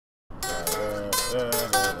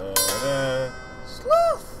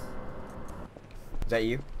Sloth! Is that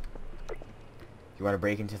you? You want to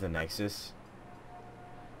break into the Nexus?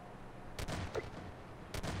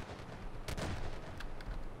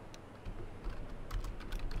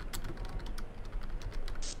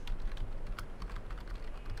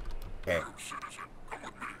 Okay.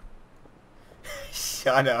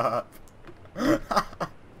 Shut up.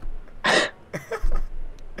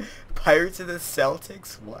 Pirates of the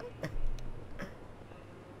Celtics? What?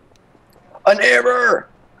 An error!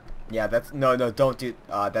 Yeah, that's no, don't do.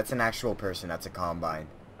 That's an actual person. That's a combine.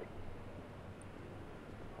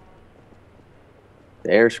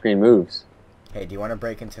 The air screen moves. Hey, do you want to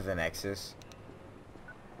break into the Nexus?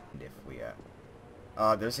 If we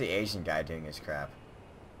oh, there's the Asian guy doing his crap.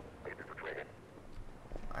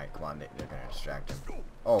 Alright, come on, they're gonna distract him.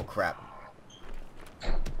 Oh crap.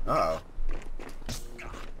 Uh oh.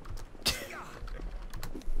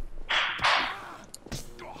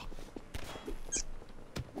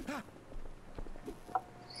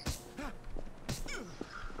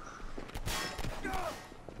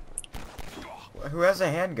 Who has a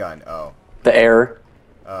handgun? Oh. The error.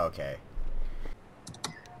 Oh, okay.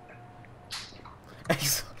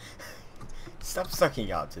 Stop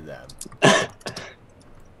sucking out to them.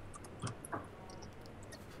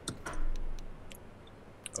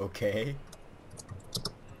 Okay.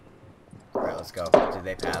 Alright, let's go. Did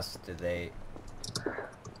they pass? Did they...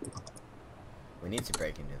 We need to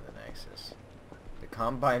break into the Nexus. The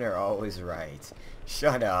Combine are always right.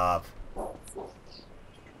 Shut up.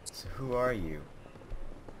 So who are you?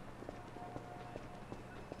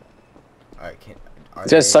 Alright, are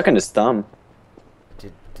This guy's sucking his thumb.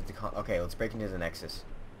 Did okay, let's break into the Nexus.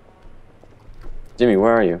 Jimmy,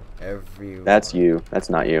 where are you? Everyone. That's you. That's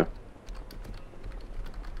not you.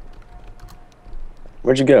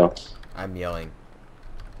 Where'd you go? I'm yelling.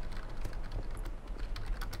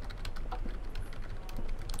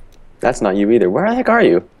 That's not you either. Where the heck are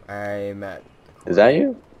you? I'm at... Is that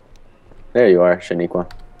you? There you are,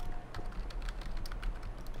 Shaniqua.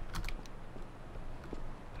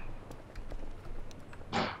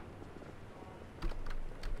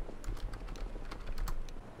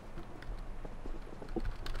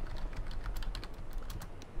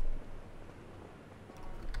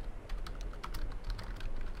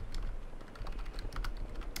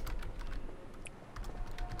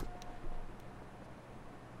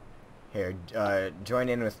 Here, join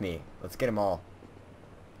in with me. Let's get them all.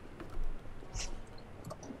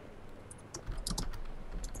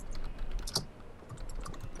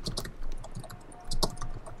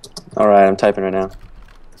 Alright, I'm typing right now.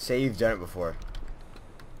 Say you've done it before.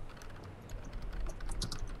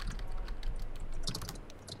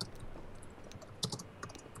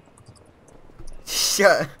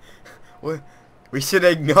 Shut. We should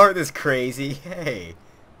ignore this crazy. Hey.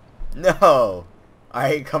 No.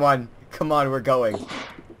 Alright, come on. Come on, we're going.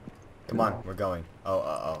 Come on, we're going. Oh,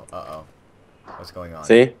 uh-oh. What's going on?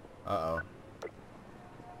 See? Uh-oh.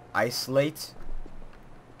 Isolate?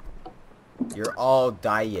 You're all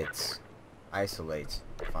diets. Isolate.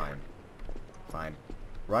 Fine. Fine.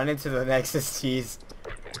 Run into the Nexus, cheese.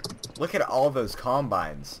 Look at all those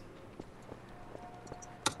combines.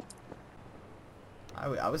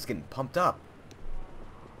 I was getting pumped up.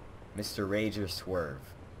 Mr. Rager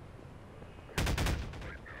Swerve.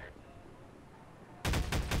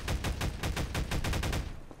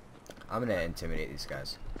 I'm gonna intimidate these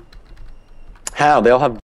guys. How? They all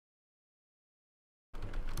have...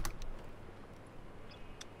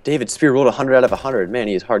 David Spear rolled 100 out of 100. Man,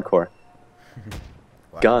 he is hardcore.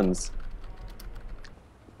 Wow. Guns.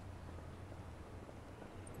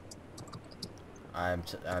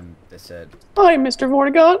 They said... Hi, Mr.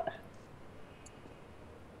 Vortigaunt.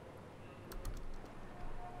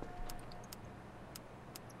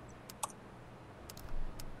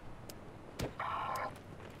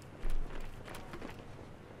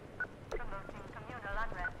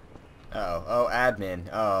 Uh-oh. Oh,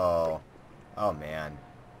 admin. Oh. Oh, man.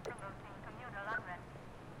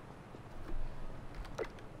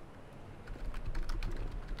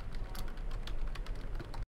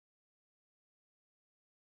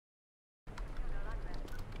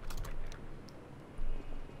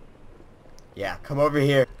 Yeah, come over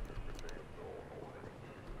here.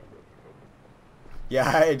 Yeah,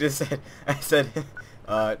 I said,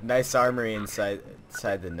 nice armory inside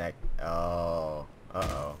the neck. Oh.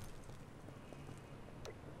 Uh-oh.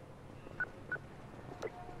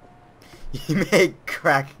 You make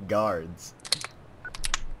crack guards.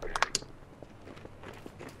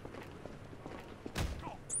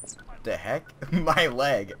 The heck? My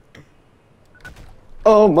leg.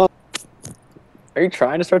 Oh, my... Are you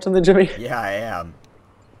trying to start something, Jimmy? Yeah, I am.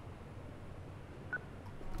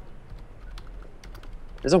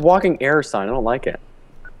 There's a walking error sign. I don't like it.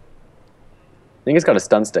 I think it's got a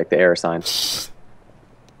stun stick, the error sign.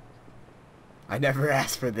 I never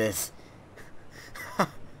asked for this.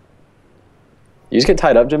 You just get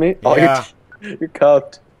tied up, Jimmy? Yeah. Oh, you're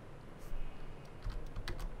cuffed.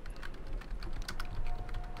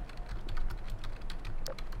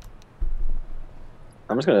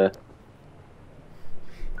 I'm just gonna...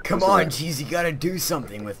 Come on, Cheese, you gotta do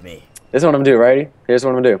something with me. This is what I'm gonna do, righty? Here's what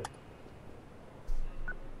I'm gonna do.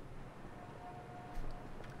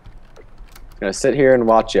 I'm gonna sit here and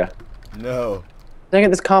watch you. No. Dang it,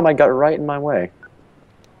 this combine got right in my way.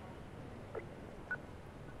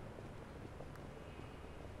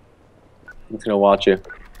 I'm just gonna watch you.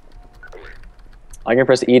 I can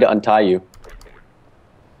press E to untie you.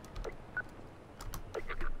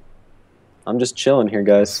 I'm just chilling here,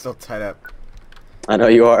 guys. Still tied up. I know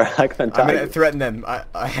you are. I can untie I'm gonna you. threaten them.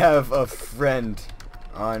 I have a friend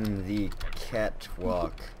on the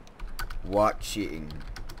catwalk watching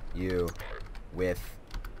you with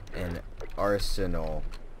an arsenal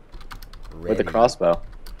ready With a crossbow.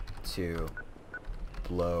 to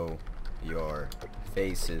blow your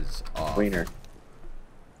faces off. Wiener.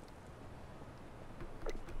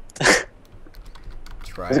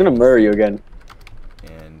 Try He's gonna murder you again.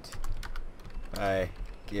 and I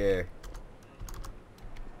Garry.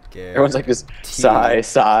 Everyone's like just sigh,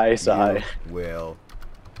 sigh, sigh. You will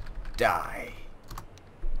die.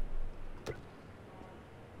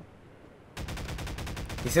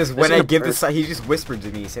 He says when I give the sign. He just whispered to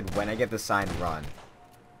me. He said when I get the sign, run.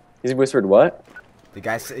 He whispered what? The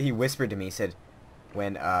guy said he whispered to me. He said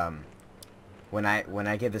when I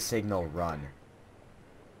give the signal, run.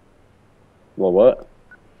 Well, what?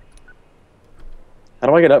 How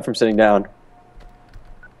do I get up from sitting down?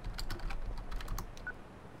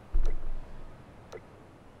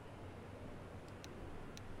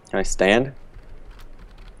 Can I stand?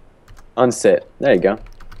 Unsit. There you go.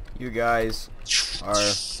 You guys are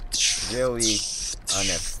really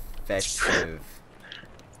ineffective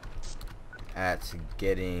at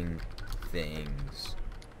getting things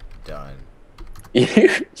done.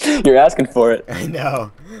 You're asking for it. I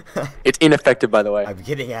know. It's ineffective, by the way. I'm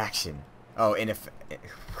getting action. Oh,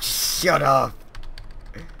 shut up.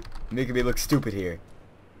 Making me look stupid here.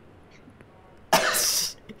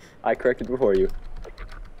 I corrected before you.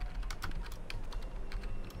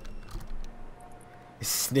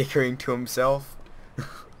 Snickering to himself.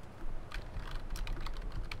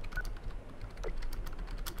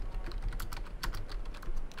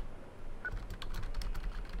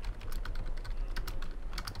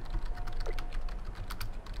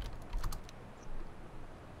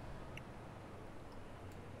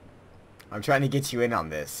 I'm trying to get you in on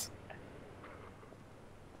this.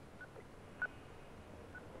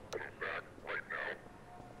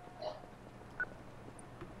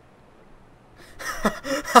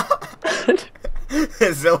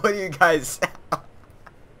 Is that what you guys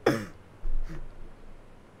sound?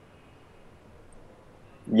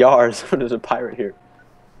 Yars, there's a pirate here.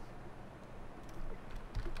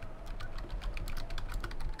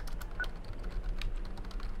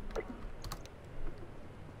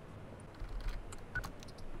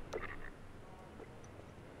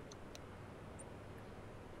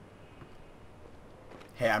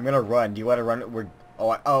 Hey, I'm gonna run. Do you want to run?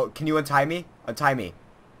 Oh, can you untie me? Untie me.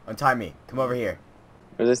 Untie me. Come over here.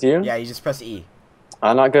 Is this you? Yeah, you just press E.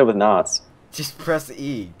 I'm not good with knots. Just press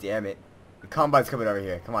E. Damn it. The combine's coming over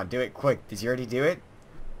here. Come on, do it quick. Did you already do it?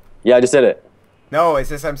 Yeah, I just did it. No, it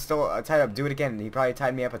says I'm still tied up. Do it again. He probably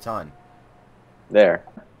tied me up a ton. There.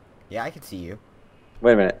 Yeah, I can see you.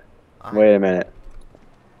 Wait a minute. Wait a minute.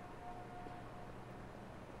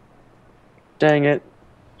 Dang it.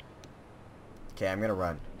 Okay, I'm gonna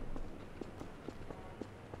run.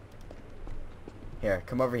 Here,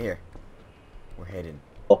 come over here. We're hidden.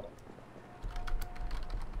 Oh.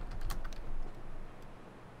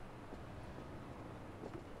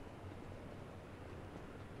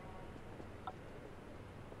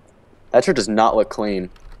 That shirt does not look clean.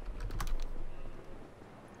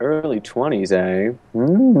 Early 20s, eh?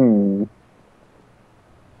 Hmm.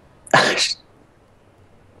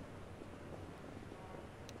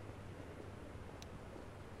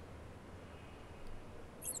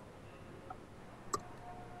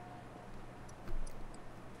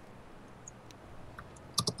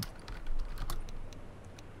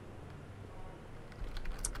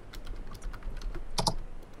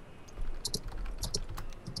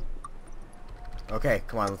 Okay,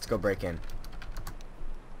 come on, let's go break in.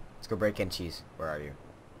 Let's go break in, Cheese. Where are you?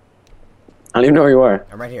 I don't even know where you are.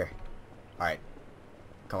 I'm right here. Alright.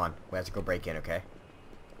 Come on. We have to go break in, okay?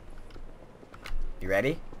 You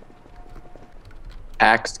ready?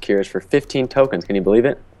 Axe cures for 15 tokens. Can you believe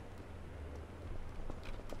it?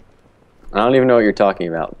 I don't even know what you're talking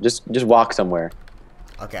about. Just walk somewhere.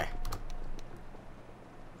 Okay.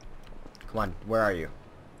 Come on. Where are you?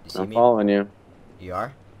 You see I'm me? following you. You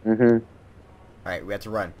are? Mm-hmm. Alright, we have to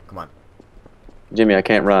run. Come on. Jimmy, I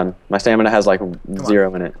can't run. My stamina has like Come 0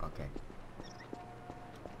 on. in it. Okay.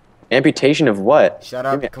 Amputation of what? Shut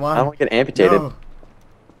up. Jimmy, Come on. I don't want to get amputated. No.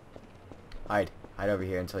 Hide. Hide over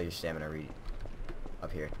here until your stamina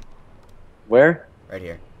up here. Where? Right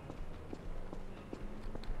here.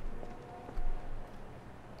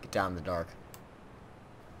 Get down in the dark.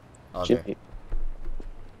 Oh, there. Jimmy.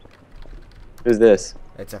 Who's this?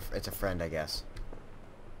 It's a friend, I guess.